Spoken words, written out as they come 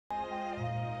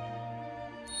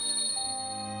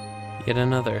Yet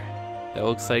another. That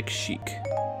looks like Chic.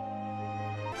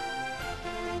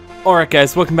 Alright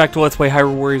guys, welcome back to Let's Play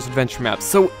Hyrule Warriors Adventure Map.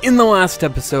 So, in the last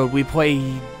episode, we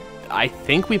played... I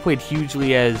think we played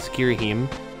hugely as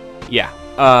Girahim. Yeah.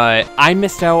 I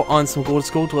missed out on some gold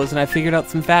Skulltulas, and I figured out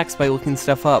some facts by looking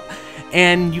stuff up.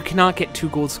 And you cannot get 2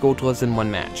 gold Skulltulas in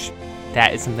one match.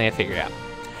 That is something I figured out.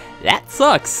 That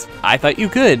sucks! I thought you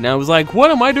could, and I was like, what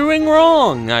am I doing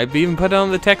wrong? I've even put on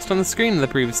the text on the screen in the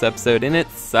previous episode, and it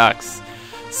sucks.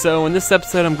 So in this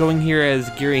episode, I'm going here as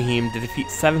Girahim to defeat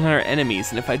 700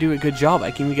 enemies, and if I do a good job, I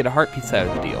can even get a heart piece out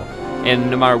of the deal. And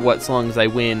no matter what, as long as I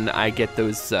win, I get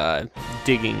those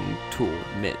digging tool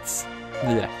mitts.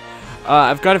 Blech.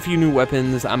 I've got a few new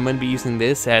weapons. I'm going to be using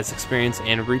this. It has experience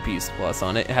and rupees plus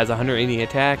on it. It has 180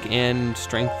 attack and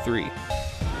strength 3.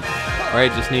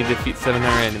 Alright, just need to defeat 700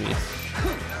 enemies.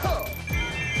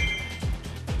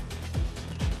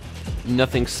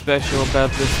 Nothing special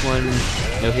about this one.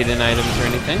 No hidden items or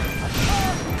anything.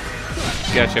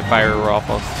 Gotcha, fire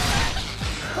raffles.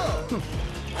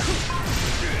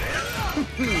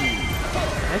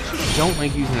 I actually don't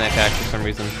like using that attack for some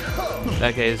reason.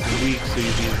 That guy is weak, so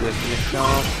he's easily finished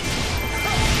off.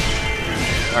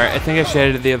 Alright, I think I should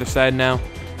head to the other side now.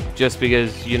 Just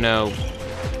because, you know,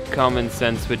 common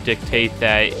sense would dictate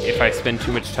that if I spend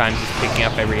too much time just picking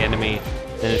up every enemy,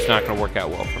 then it's not going to work out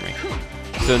well for me.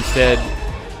 So instead,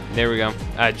 there we go.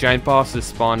 Giant bosses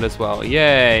spawned as well.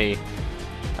 Yay!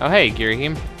 Oh hey,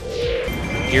 Girahim.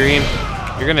 Girahim,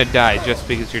 you're gonna die just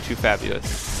because you're too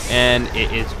fabulous. And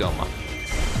it is Goma.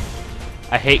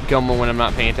 I hate Goma when I'm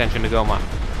not paying attention to Goma.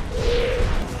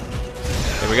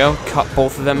 There we go. Cut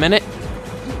both of them in it.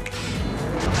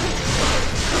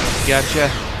 Gotcha.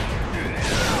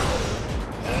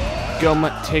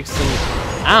 Goma takes some...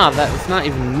 Ah, that's not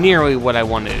even nearly what I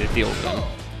wanted to deal with him.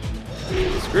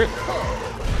 Screw it.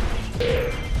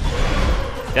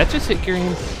 Did that just hit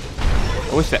Girahim?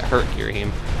 I wish that hurt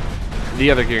Girahim.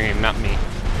 The other Girahim, not me.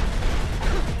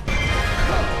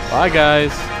 Bye,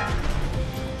 guys.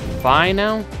 Bye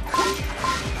now?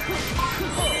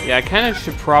 Yeah, I kind of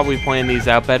should probably plan these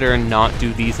out better and not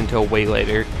do these until way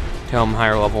later, till I'm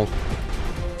higher level.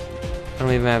 I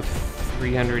don't even have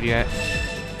 300 yet.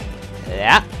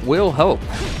 That will help.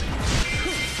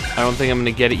 I don't think I'm going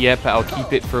to get it yet, but I'll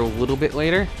keep it for a little bit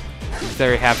later. Because I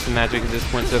already have some magic at this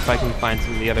point, so if I can find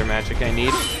some of the other magic I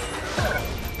need.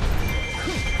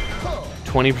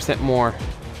 20% more.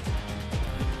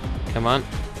 Come on.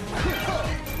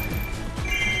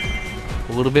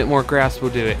 A little bit more grass will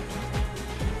do it.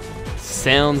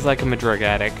 Sounds like I'm a drug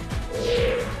addict.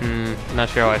 Not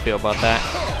sure how I feel about that.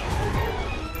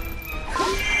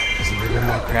 Just a little bit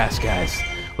more grass, guys.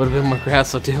 A little bit more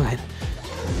grass will do it.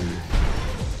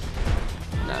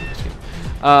 Nah, I'm just kidding.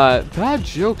 Bad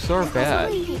jokes are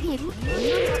bad. There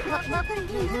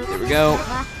we go.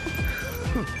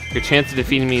 Your chance of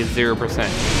defeating me is 0%.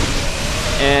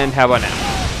 And how about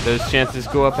now? Those chances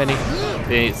go up any?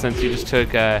 Since you just took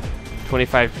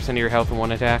 25% of your health in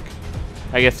one attack.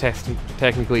 I guess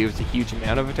technically it was a huge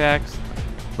amount of attacks,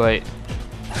 but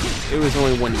it was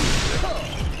only one use.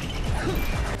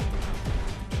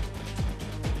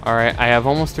 Alright, I have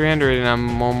almost 300 and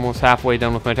I'm almost halfway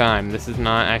done with my time. This is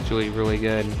not actually really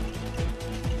good.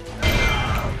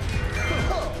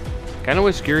 Kinda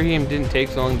wish Girahim didn't take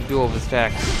so long to do all of his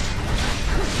attacks.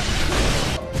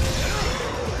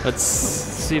 Let's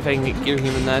see if I can get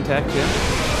Girahim in that attack too.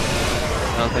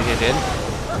 I don't think I did.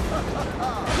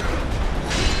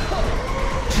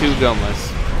 2 Gomas.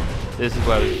 This is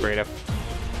what I was afraid of.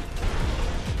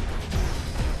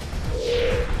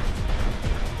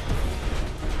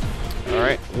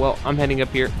 Alright, well, I'm heading up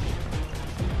here.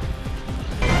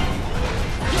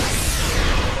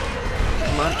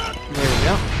 Come on. There we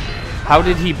go. How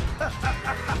did he...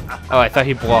 Oh, I thought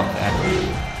he blocked that.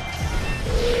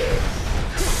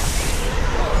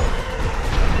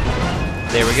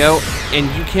 There we go. And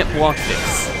you can't block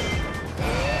this.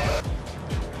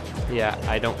 Yeah,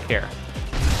 I don't care.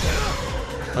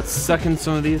 Let's suck in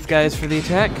some of these guys for the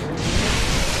attack.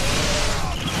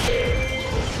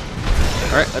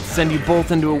 Alright, let's send you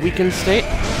both into a weakened state.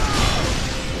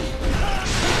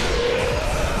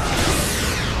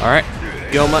 Alright,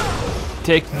 Goma,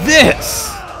 take this!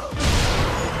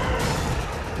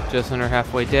 Just under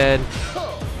halfway dead.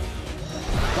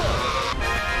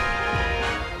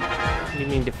 What do you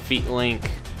mean defeat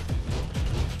Link?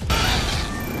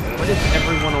 Why does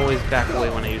everyone always back away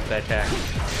when I use that attack?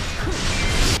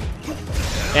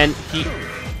 And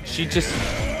she just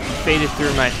faded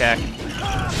through my attack.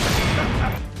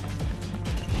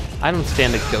 I don't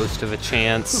stand a ghost of a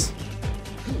chance.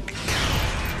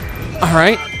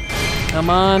 Alright. Come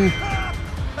on.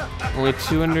 Only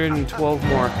 212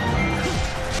 more.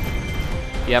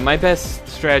 Yeah, my best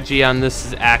strategy on this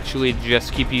is actually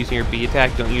just keep using your B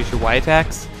attack, don't use your Y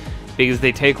attacks, because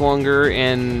they take longer,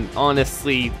 and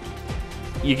honestly,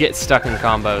 you get stuck in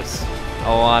combos.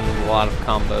 A lot of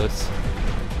combos.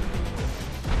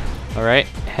 Alright,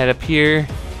 head up here.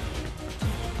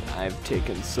 I've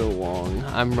taken so long.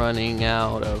 I'm running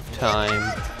out of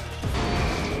time.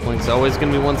 Link's always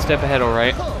going to be one step ahead,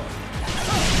 alright?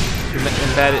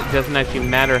 It doesn't actually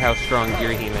matter how strong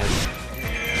Girahim is,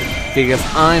 because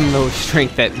I'm the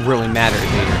strength that really matters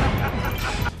here.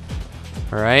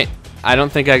 Alright, I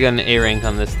don't think I got an A rank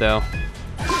on this though.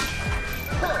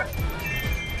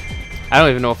 I don't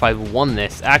even know if I won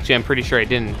this. Actually, I'm pretty sure I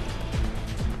didn't,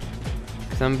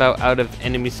 because I'm about out of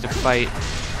enemies to fight.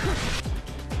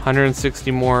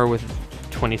 160 more with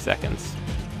 20 seconds.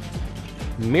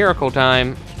 Miracle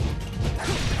time.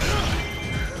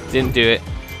 Didn't do it.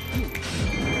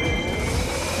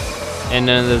 And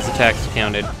none of those attacks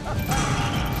counted.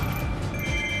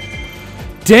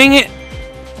 Dang it!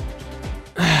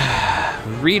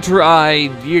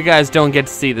 Retry. You guys don't get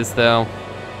to see this though.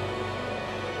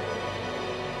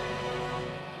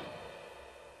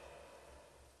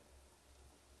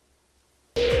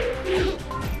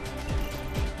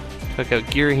 Took out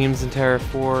Girahim's entire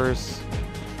force.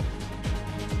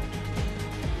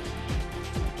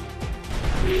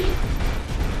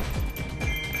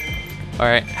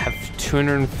 Alright, have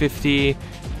 250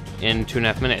 in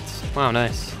 2.5 minutes. Wow,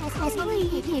 nice.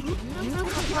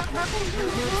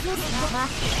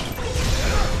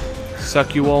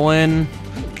 Suck you all in.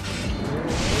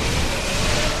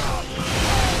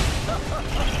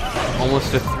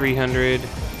 Almost to 300.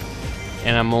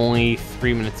 And I'm only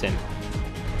 3 minutes in.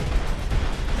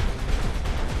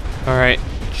 Alright,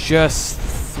 just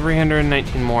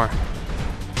 319 more.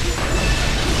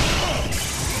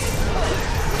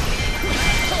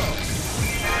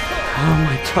 How am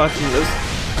I dodging those?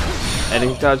 I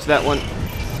didn't dodge that one.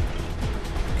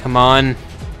 Come on.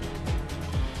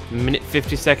 Minute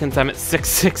 50 seconds, I'm at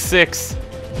 666.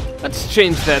 Let's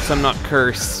change that so I'm not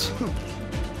cursed.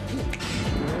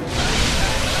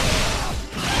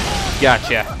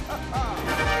 Gotcha.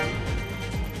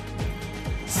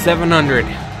 700.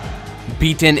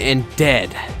 Beaten and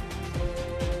dead.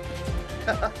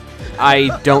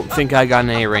 I don't think I got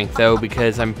an A rank though,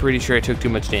 because I'm pretty sure I took too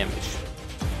much damage.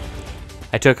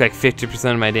 I took like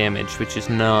 50% of my damage, which is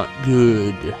not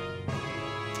good.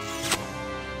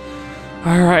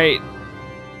 Alright.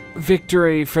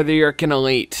 Victory for the Yurkin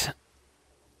Elite.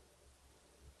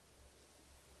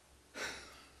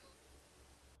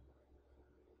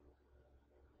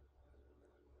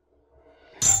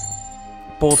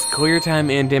 Both clear time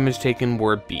and damage taken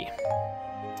were B.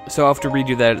 So I'll have to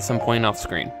redo that at some point off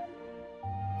screen.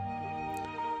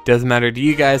 Doesn't matter to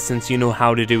you guys since you know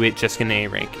how to do it, just get an A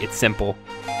rank. It's simple.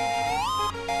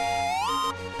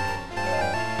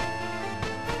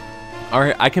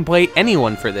 Alright, I can play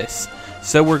anyone for this.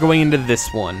 So we're going into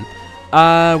this one.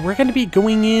 We're going to be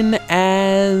going in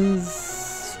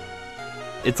as...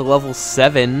 It's a level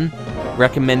 7.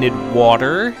 Recommended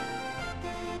water.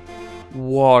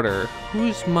 Water.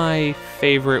 Who's my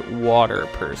favorite water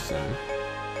person?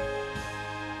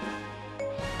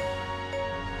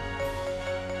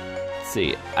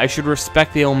 See, I should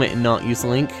respect the element and not use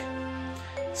Link.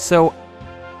 So,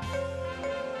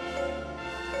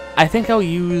 I think I'll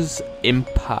use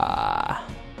Impa.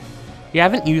 Yeah, I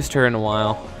haven't used her in a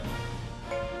while.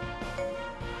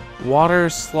 Water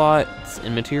slots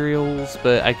and materials,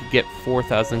 but I could get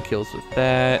 4,000 kills with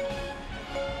that.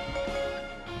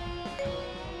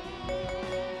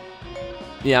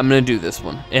 Yeah, I'm gonna do this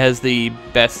one. It has the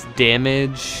best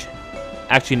damage.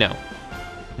 Actually, no.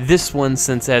 This one,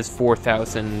 since it has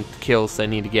 4,000 kills I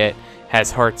need to get, has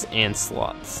hearts and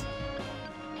slots.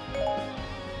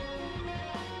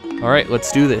 Alright,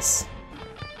 let's do this.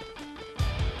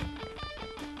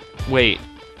 Wait.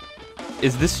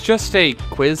 Is this just a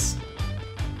quiz?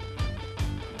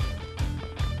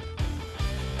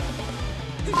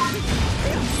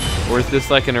 Or is this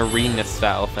like an arena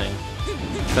style thing?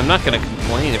 'Cause I'm not gonna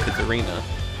complain if it's arena.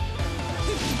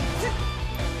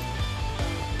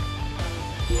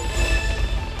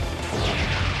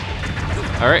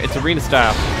 Alright, it's arena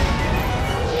style.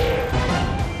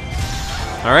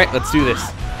 Alright, let's do this.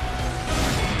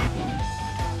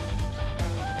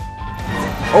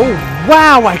 Oh,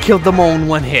 wow! I killed them all in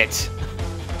one hit!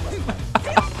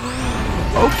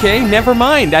 Okay, never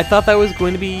mind. I thought that was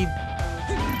going to be,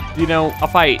 you know, a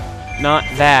fight. Not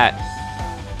that.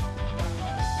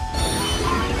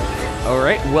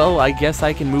 Alright, well, I guess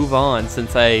I can move on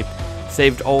since I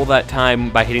saved all that time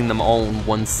by hitting them all in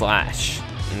one slash.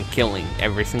 and killing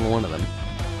every single one of them.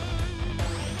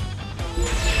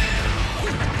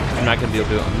 I'm not going to be able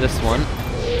to do it on this one,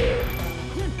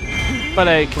 but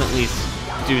I can at least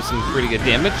do some pretty good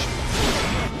damage.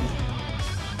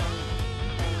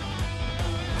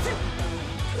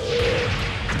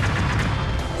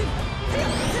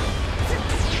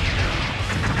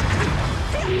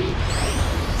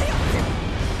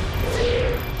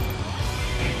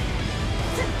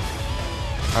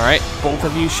 Alright, both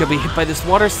of you should be hit by this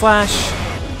water slash.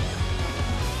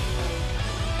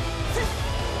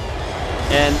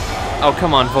 And, oh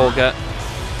come on, Volga.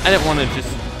 I didn't want to just,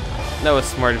 that was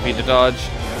smart of you to dodge.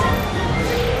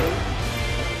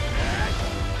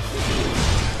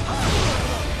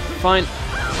 Fine.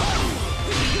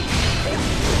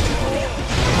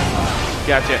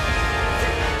 Gotcha.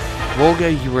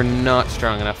 Volga, you were not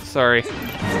strong enough, sorry.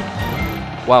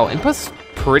 Wow, Impa's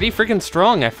pretty freaking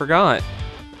strong, I forgot.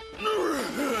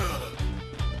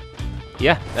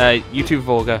 Yeah, you too,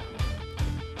 Volga.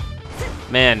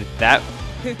 Man, that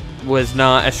was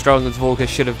not as strong as Volga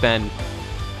should have been.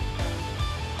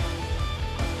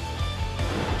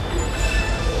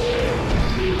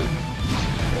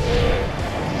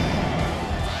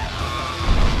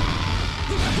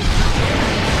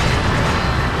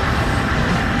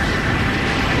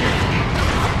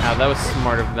 Wow, that was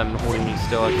smart of them holding me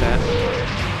still like that.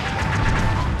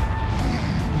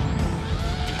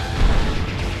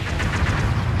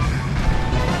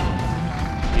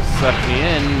 Suck me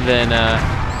in, then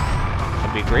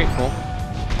I'd be grateful.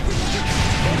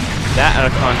 That out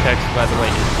of context, by the way,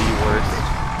 is the worst.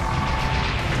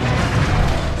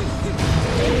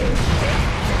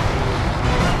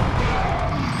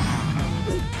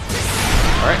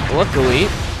 Alright, luckily,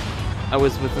 I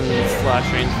was within the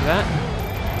slash range for that.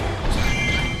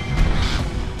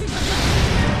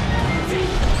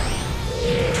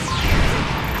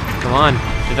 Come on,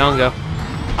 Dodongo.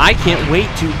 I can't wait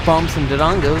to bomb some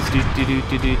Dodongos. Do do do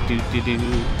do do do do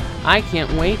do. I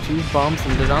can't wait to bomb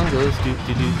some Dodongos. Do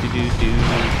do do do do do.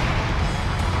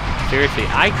 Seriously,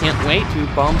 I can't wait to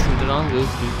bomb some Dodongos.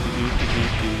 Do do do do do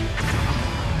do.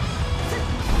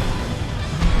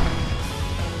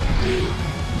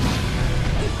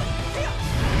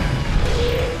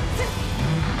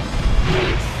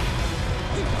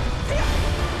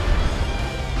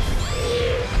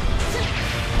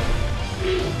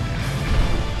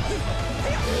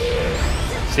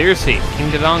 Seriously, King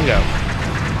Dodongo.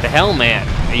 The hell, man?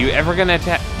 Are you ever gonna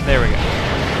attack? There we go.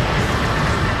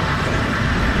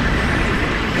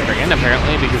 Again,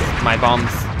 apparently, because my bombs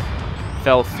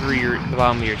fell through the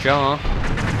bottom of your jaw.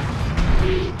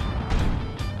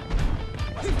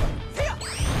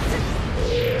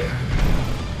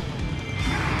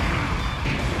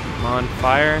 Come on,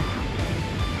 fire.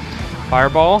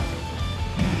 Fireball.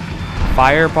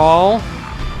 Fireball.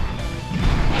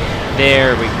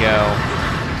 There we go.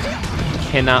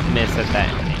 Cannot miss at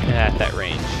that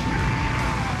range.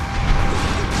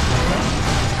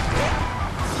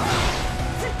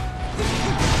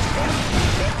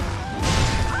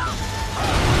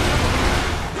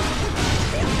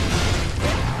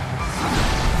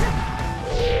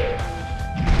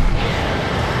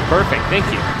 Perfect, thank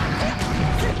you.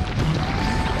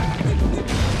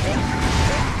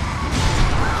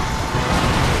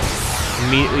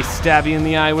 Immediately stab you in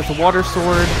the eye with a water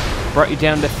sword. Brought you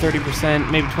down to 30%,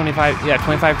 maybe 25, yeah,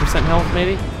 25% health,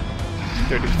 maybe?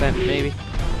 30%, maybe?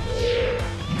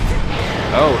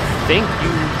 Oh, thank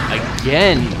you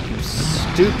again, you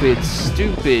stupid,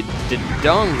 stupid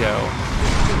Dodongo.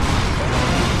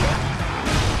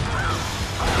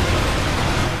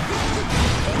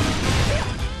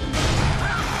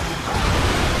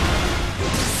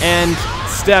 And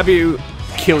stab you,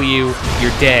 kill you,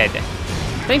 you're dead.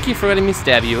 Thank you for letting me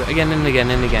stab you again and again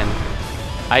and again.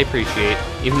 I appreciate,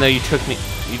 even though you took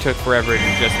forever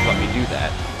to just let me do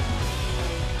that.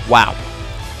 Wow.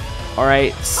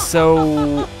 Alright,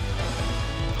 so...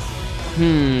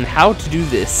 how to do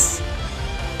this?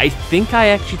 I think I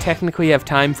actually technically have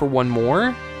time for one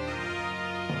more.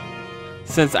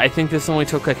 Since I think this only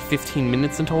took like 15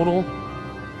 minutes in total.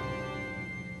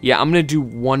 Yeah, I'm gonna do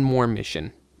one more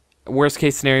mission. Worst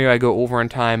case scenario, I go over on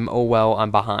time. Oh well,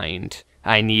 I'm behind.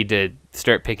 I need to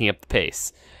start picking up the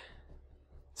pace.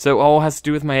 So all has to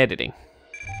do with my editing.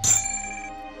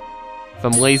 If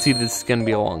I'm lazy, this is gonna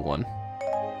be a long one.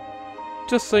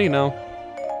 Just so you know.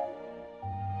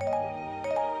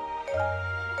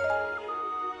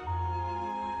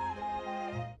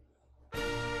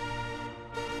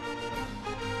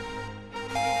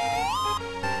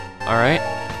 Alright.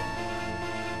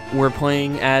 We're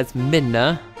playing as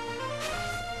Midna.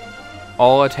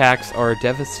 All attacks are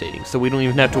devastating, so we don't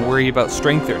even have to worry about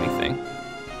strength or anything.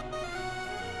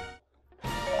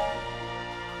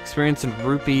 Experience in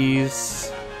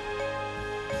rupees.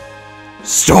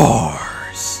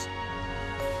 Stars!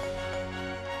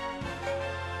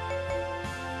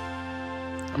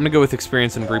 I'm gonna go with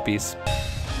experience in rupees.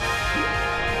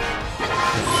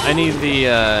 I need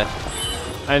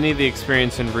the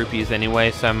experience in rupees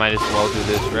anyway, so I might as well do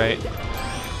this, right?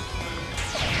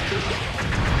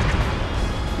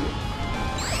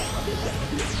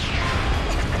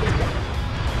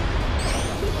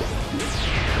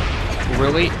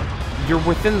 Really? You're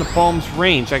within the palm's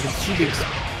range. I can see the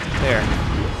there.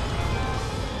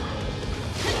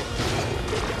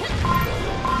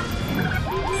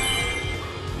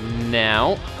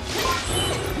 Now.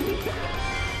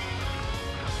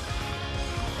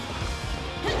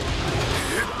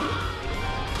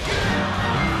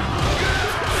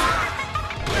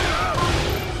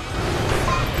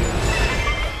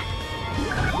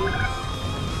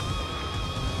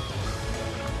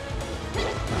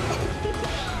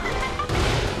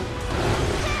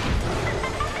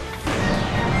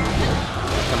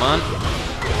 Come on.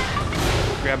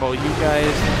 Grab all you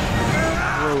guys.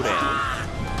 Throw down.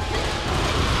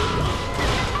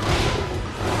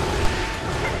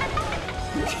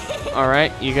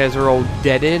 Alright, you guys are all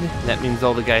deaded. That means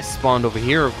all the guys spawned over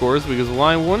here, of course, because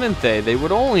why wouldn't they? They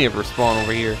would only ever spawn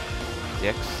over here.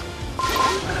 Dicks.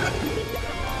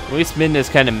 At least Midna's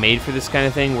kind of made for this kind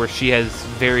of thing, where she has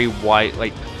very wide,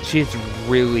 like, she has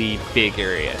really big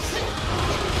areas.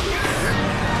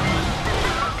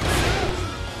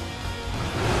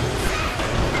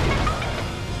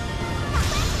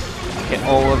 Hit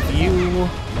all of you.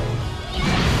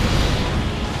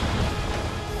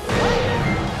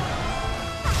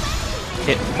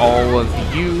 Hit all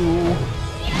of you.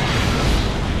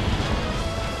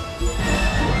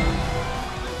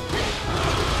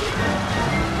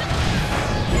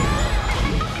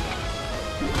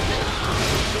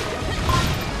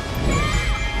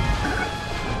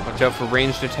 Watch out for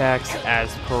ranged attacks,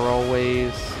 as per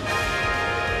always.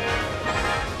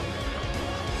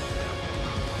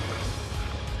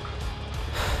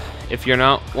 If you're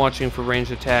not watching for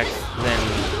ranged attacks, then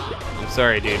I'm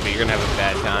sorry, dude, but you're gonna have a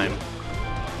bad time.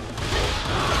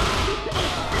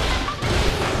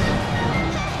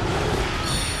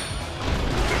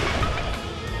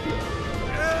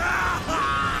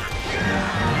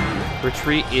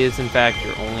 Retreat is, in fact,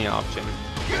 your only option.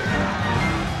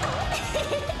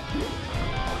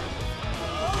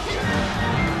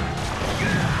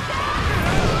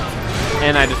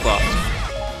 And I just lost.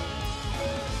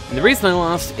 And the reason I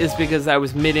lost is because I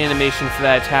was mid-animation for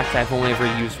that attack that I've only ever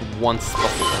used once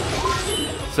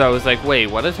before. So I was like, wait,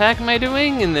 what attack am I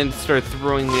doing? And then started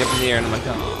throwing me up in the air, and I'm like,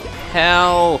 oh,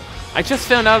 hell. I just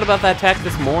found out about that attack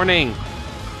this morning.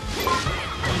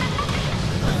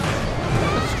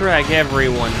 Let's drag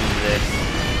everyone into this.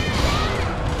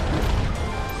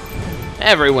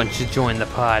 Everyone should join the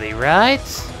party, right?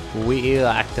 We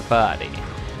like the party.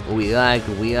 We like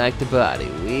the party.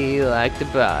 We like the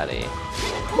party.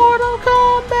 Mortal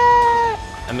Kombat!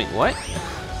 I mean, what?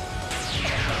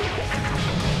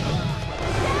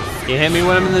 You hit me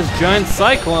when I'm in this giant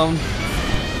cyclone.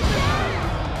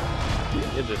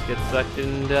 You'll just get sucked in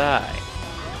and die.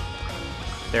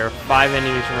 There are 5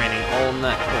 enemies remaining, all in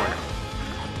that corner.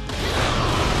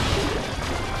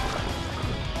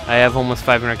 I have almost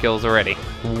 500 kills already.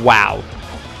 Wow.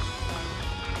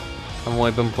 I've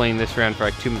only been playing this round for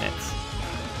like 2 minutes.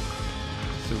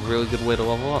 It's a really good way to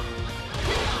level up.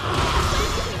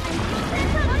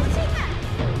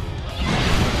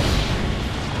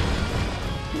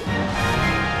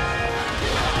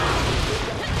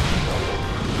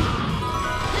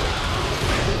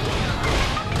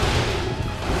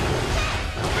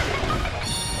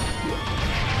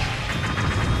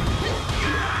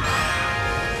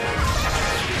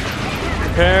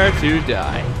 Prepare to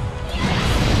die.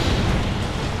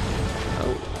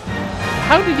 Oh.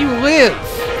 How did you live?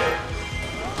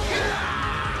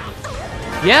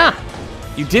 Yeah,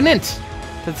 you didn't.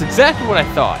 That's exactly what I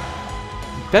thought.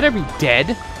 You better be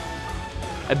dead.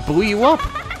 I blew you up,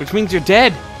 which means you're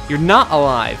dead. You're not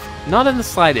alive. Not in the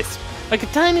slightest. Like a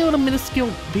tiny little minuscule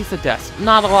piece of dust.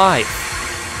 Not alive.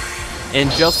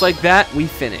 And just like that, we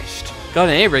finished. Got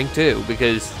an A rank too,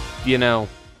 because, you know,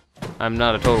 I'm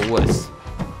not a total wuss.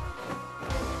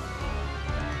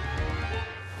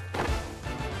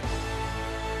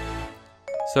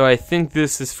 So I think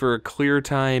this is for clear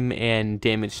time and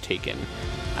damage taken.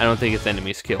 I don't think it's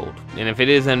enemies killed. And if it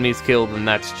is enemies killed, then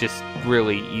that's just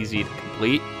really easy to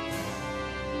complete,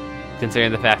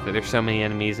 considering the fact that there's so many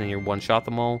enemies and you one-shot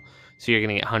them all. So you're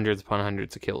gonna get hundreds upon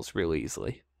hundreds of kills real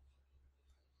easily.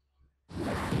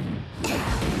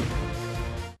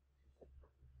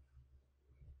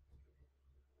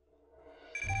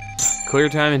 Clear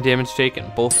time and damage taken,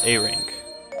 both A rank.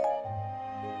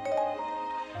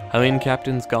 Helene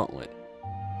Captain's Gauntlet.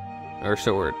 Or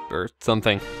sword, or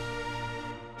something.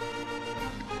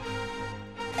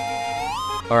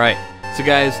 Alright, so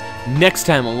guys, next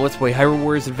time on Let's Play Hyrule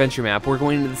Warriors Adventure Map, we're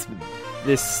going to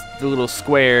this little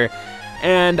square,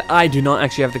 and I do not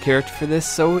actually have the character for this,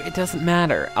 so it doesn't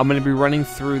matter. I'm going to be running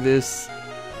through this...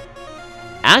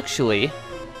 Actually...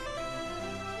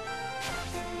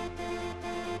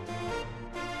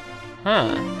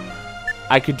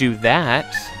 I could do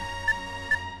that.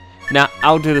 Now,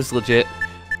 I'll do this legit.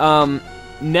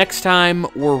 Next time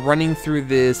we're running through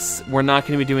this, we're not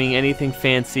going to be doing anything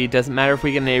fancy. Doesn't matter if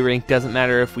we get an A rank, doesn't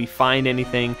matter if we find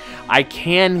anything. I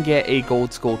can get a gold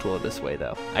Skulltula this way,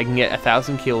 though. I can get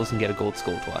 1,000 kills and get a gold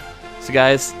Skulltula. So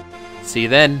guys, see you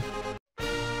then.